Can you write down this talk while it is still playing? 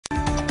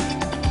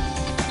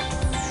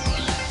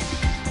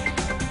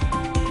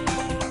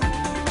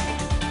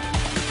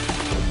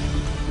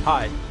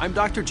Hi, I'm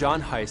Dr.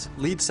 John Heiss,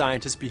 lead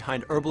scientist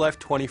behind Herbalife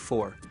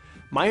 24.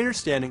 My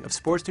understanding of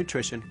sports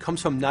nutrition comes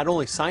from not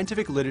only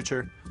scientific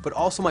literature, but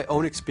also my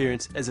own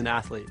experience as an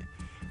athlete.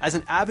 As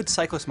an avid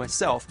cyclist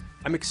myself,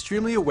 I'm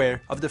extremely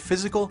aware of the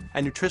physical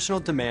and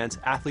nutritional demands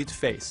athletes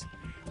face.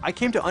 I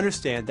came to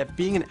understand that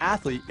being an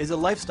athlete is a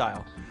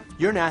lifestyle.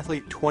 You're an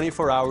athlete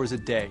 24 hours a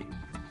day.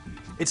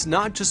 It's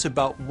not just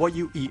about what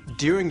you eat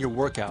during your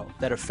workout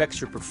that affects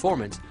your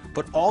performance,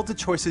 but all the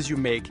choices you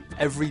make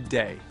every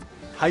day.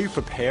 How you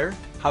prepare,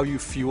 how you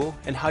fuel,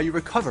 and how you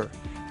recover.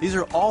 These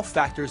are all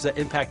factors that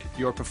impact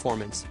your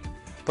performance.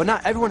 But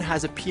not everyone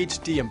has a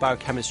PhD in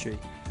biochemistry,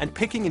 and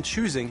picking and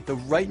choosing the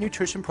right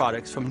nutrition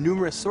products from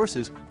numerous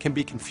sources can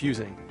be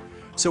confusing.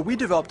 So we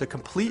developed a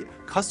complete,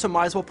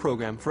 customizable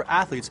program for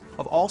athletes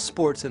of all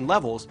sports and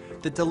levels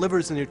that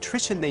delivers the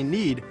nutrition they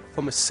need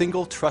from a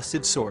single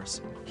trusted source.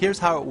 Here's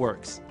how it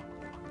works.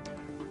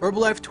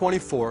 Herbalife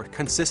 24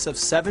 consists of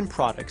 7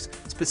 products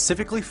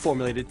specifically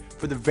formulated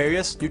for the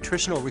various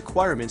nutritional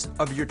requirements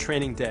of your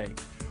training day.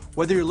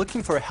 Whether you're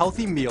looking for a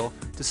healthy meal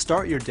to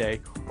start your day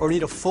or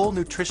need a full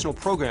nutritional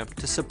program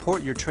to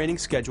support your training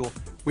schedule,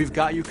 we've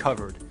got you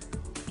covered.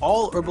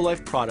 All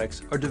Herbalife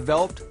products are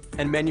developed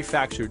and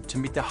manufactured to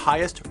meet the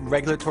highest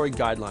regulatory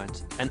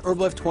guidelines, and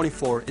Herbalife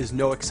 24 is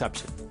no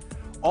exception.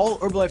 All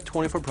Herbalife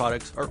 24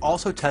 products are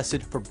also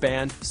tested for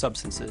banned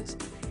substances.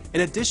 In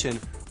addition,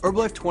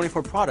 Herbalife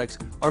 24 products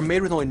are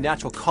made with only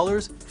natural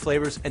colors,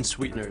 flavors, and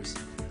sweeteners.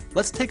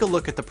 Let's take a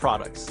look at the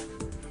products.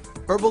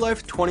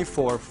 Herbalife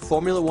 24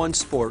 Formula 1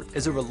 Sport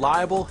is a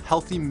reliable,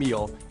 healthy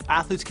meal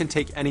athletes can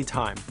take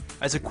anytime,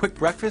 as a quick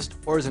breakfast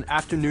or as an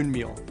afternoon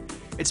meal.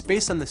 It's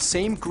based on the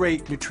same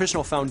great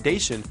nutritional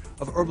foundation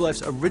of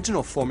Herbalife's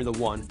original Formula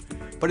 1,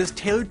 but is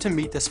tailored to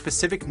meet the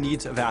specific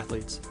needs of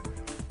athletes.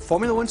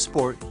 Formula 1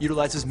 Sport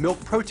utilizes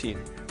milk protein,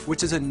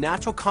 which is a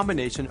natural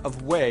combination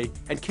of whey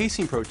and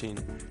casein protein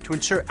to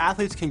ensure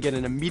athletes can get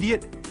an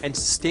immediate and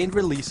sustained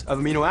release of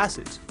amino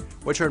acids,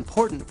 which are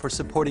important for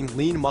supporting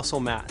lean muscle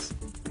mass.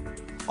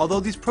 Although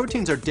these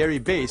proteins are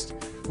dairy-based,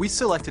 we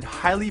selected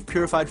highly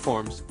purified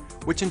forms,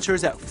 which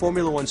ensures that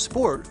Formula 1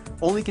 Sport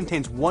only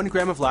contains 1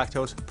 gram of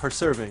lactose per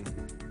serving.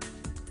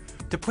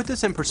 To put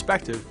this in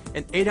perspective,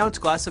 an 8-ounce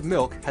glass of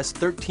milk has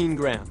 13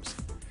 grams.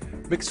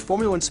 Mix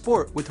Formula 1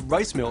 Sport with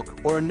rice milk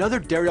or another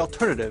dairy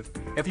alternative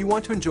if you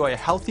want to enjoy a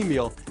healthy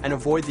meal and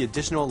avoid the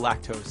additional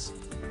lactose.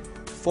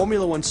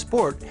 Formula 1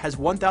 Sport has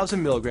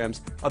 1,000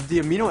 milligrams of the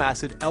amino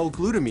acid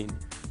L-glutamine,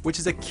 which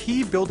is a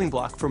key building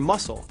block for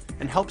muscle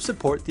and helps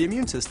support the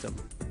immune system.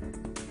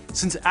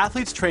 Since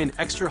athletes train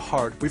extra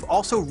hard, we've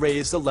also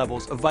raised the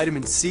levels of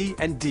vitamin C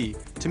and D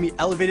to meet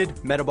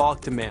elevated metabolic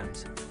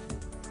demands.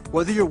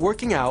 Whether you're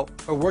working out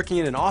or working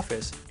in an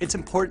office, it's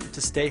important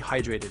to stay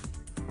hydrated.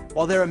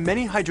 While there are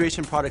many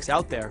hydration products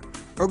out there,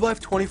 Herbalife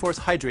 24's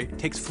Hydrate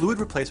takes fluid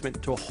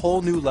replacement to a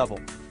whole new level.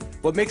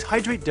 What makes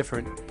Hydrate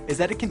different is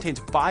that it contains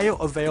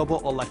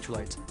bioavailable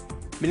electrolytes,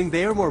 meaning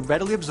they are more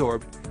readily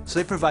absorbed, so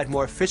they provide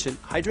more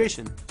efficient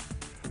hydration,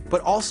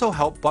 but also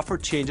help buffer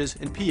changes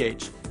in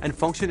pH and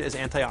function as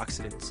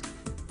antioxidants.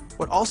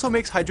 What also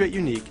makes Hydrate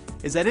unique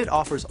is that it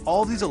offers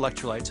all these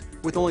electrolytes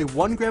with only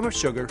 1 gram of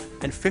sugar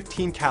and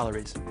 15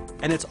 calories,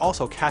 and it's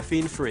also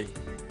caffeine-free.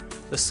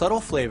 The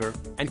subtle flavor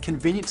and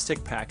convenient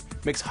stick pack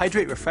makes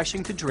Hydrate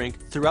refreshing to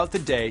drink throughout the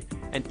day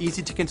and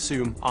easy to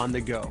consume on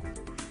the go.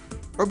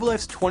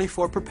 Herbalife's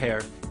 24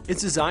 Prepare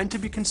is designed to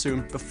be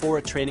consumed before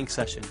a training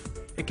session.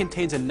 It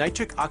contains a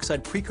nitric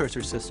oxide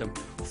precursor system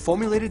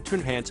formulated to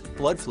enhance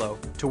blood flow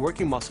to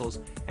working muscles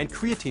and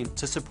creatine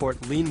to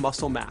support lean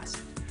muscle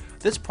mass.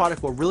 This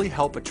product will really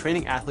help a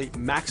training athlete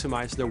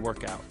maximize their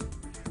workout.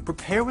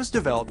 Prepare was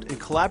developed in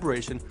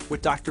collaboration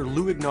with Dr.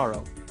 Lou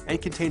Ignarro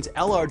and contains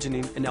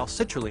L-arginine and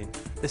L-citrulline,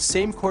 the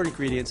same core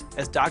ingredients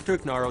as Dr.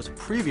 Ignaro's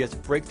previous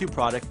breakthrough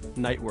product,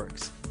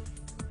 Nightworks.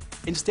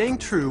 In staying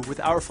true with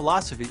our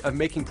philosophy of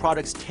making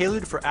products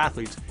tailored for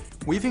athletes,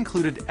 we've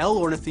included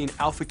L-ornithine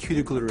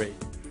alpha-ketoglutarate,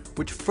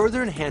 which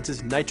further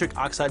enhances nitric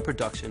oxide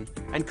production,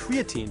 and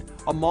creatine,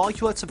 a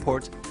molecule that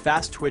supports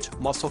fast-twitch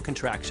muscle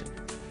contraction.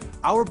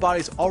 Our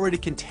bodies already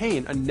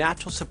contain a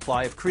natural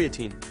supply of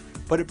creatine,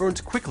 but it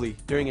burns quickly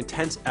during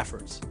intense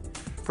efforts.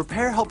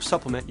 Prepare helps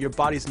supplement your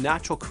body's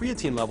natural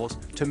creatine levels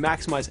to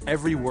maximize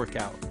every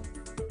workout.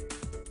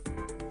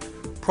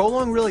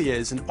 Prolong really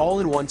is an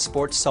all-in-one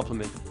sports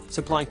supplement,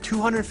 supplying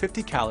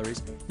 250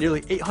 calories,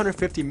 nearly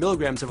 850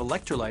 milligrams of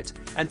electrolytes,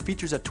 and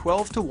features a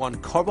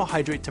 12-to-1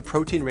 carbohydrate to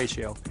protein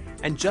ratio,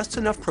 and just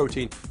enough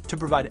protein to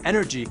provide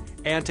energy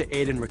and to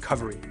aid in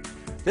recovery.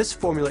 This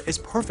formula is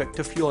perfect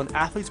to fuel an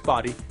athlete's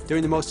body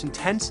during the most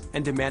intense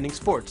and demanding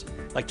sports,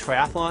 like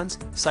triathlons,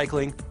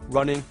 cycling,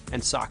 running,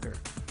 and soccer.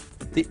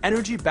 The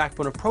energy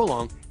backbone of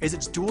Prolong is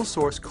its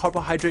dual-source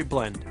carbohydrate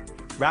blend,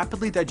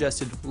 rapidly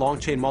digested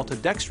long-chain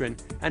maltodextrin,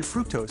 and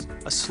fructose,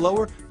 a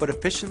slower but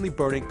efficiently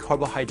burning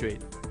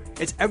carbohydrate.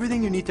 It's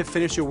everything you need to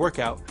finish your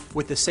workout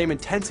with the same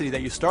intensity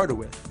that you started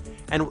with,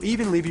 and will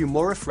even leave you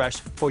more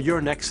refreshed for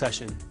your next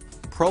session.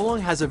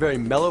 Prolong has a very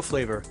mellow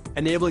flavor,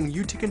 enabling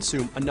you to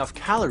consume enough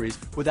calories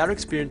without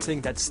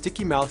experiencing that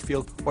sticky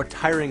mouthfeel or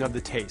tiring of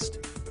the taste.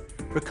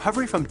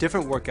 recovery from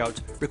different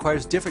workouts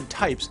requires different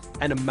types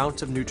and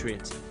amounts of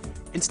nutrients.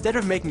 Instead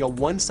of making a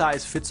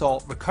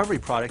one-size-fits-all recovery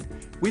product,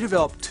 we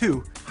developed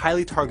two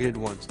highly targeted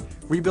ones,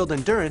 Rebuild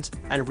Endurance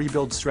and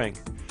Rebuild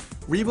Strength.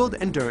 Rebuild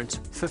Endurance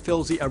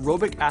fulfills the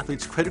aerobic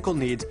athlete's critical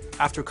needs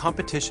after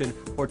competition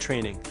or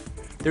training.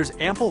 There's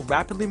ample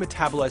rapidly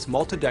metabolized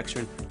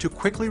maltodextrin to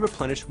quickly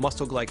replenish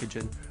muscle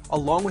glycogen,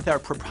 along with our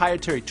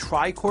proprietary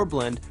tri-core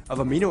blend of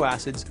amino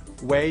acids,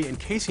 whey, and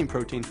casein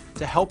protein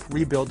to help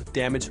rebuild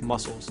damaged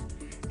muscles.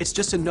 It's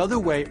just another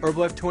way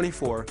Herbalife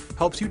 24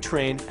 helps you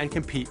train and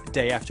compete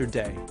day after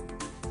day.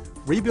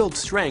 Rebuild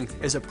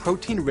Strength is a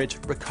protein-rich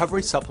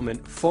recovery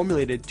supplement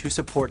formulated to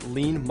support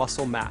lean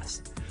muscle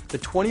mass. The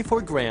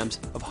 24 grams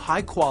of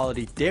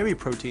high-quality dairy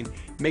protein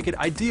make it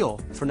ideal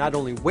for not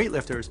only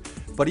weightlifters,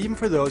 but even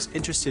for those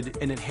interested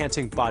in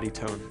enhancing body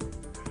tone.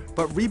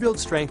 But Rebuild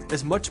Strength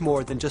is much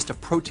more than just a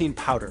protein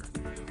powder.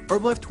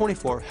 Herbalife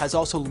 24 has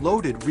also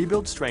loaded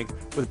Rebuild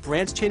Strength with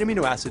branched-chain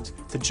amino acids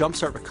to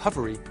jumpstart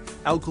recovery,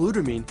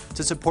 L-glutamine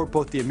to support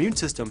both the immune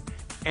system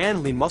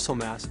and lean muscle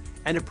mass,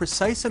 and a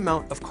precise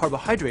amount of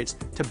carbohydrates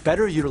to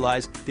better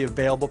utilize the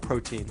available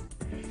protein.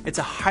 It's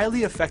a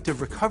highly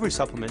effective recovery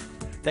supplement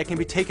that can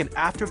be taken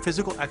after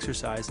physical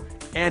exercise,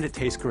 and it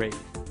tastes great.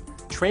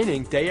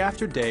 Training day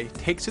after day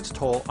takes its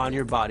toll on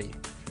your body.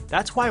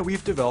 That's why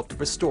we've developed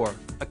Restore,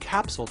 a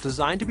capsule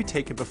designed to be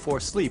taken before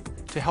sleep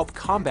to help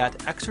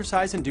combat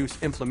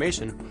exercise-induced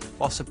inflammation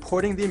while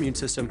supporting the immune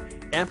system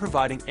and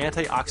providing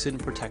antioxidant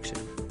protection.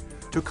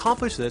 To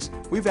accomplish this,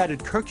 we've added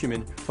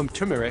curcumin from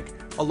turmeric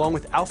along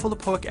with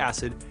alpha-lipoic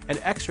acid and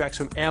extracts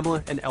from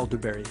amla and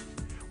elderberry.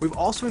 We've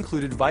also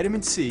included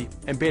vitamin C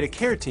and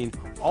beta-carotene,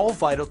 all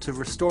vital to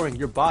restoring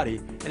your body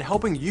and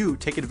helping you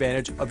take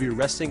advantage of your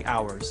resting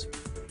hours.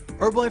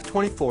 Herbalife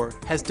 24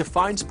 has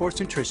defined sports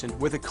nutrition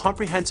with a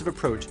comprehensive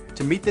approach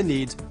to meet the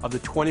needs of the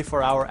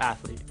 24-hour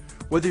athlete.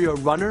 Whether you're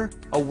a runner,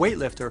 a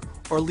weightlifter,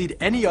 or lead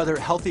any other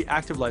healthy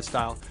active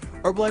lifestyle,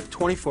 Herbalife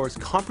 24's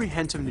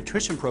comprehensive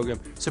nutrition program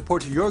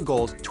supports your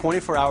goals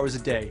 24 hours a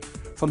day,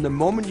 from the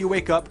moment you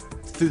wake up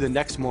through the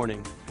next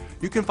morning.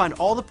 You can find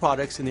all the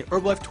products in the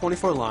Herbalife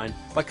 24 line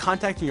by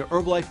contacting your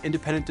Herbalife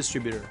independent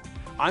distributor.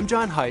 I'm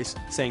John Heiss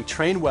saying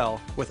train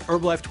well with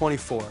Herbalife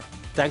 24.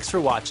 Thanks for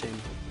watching.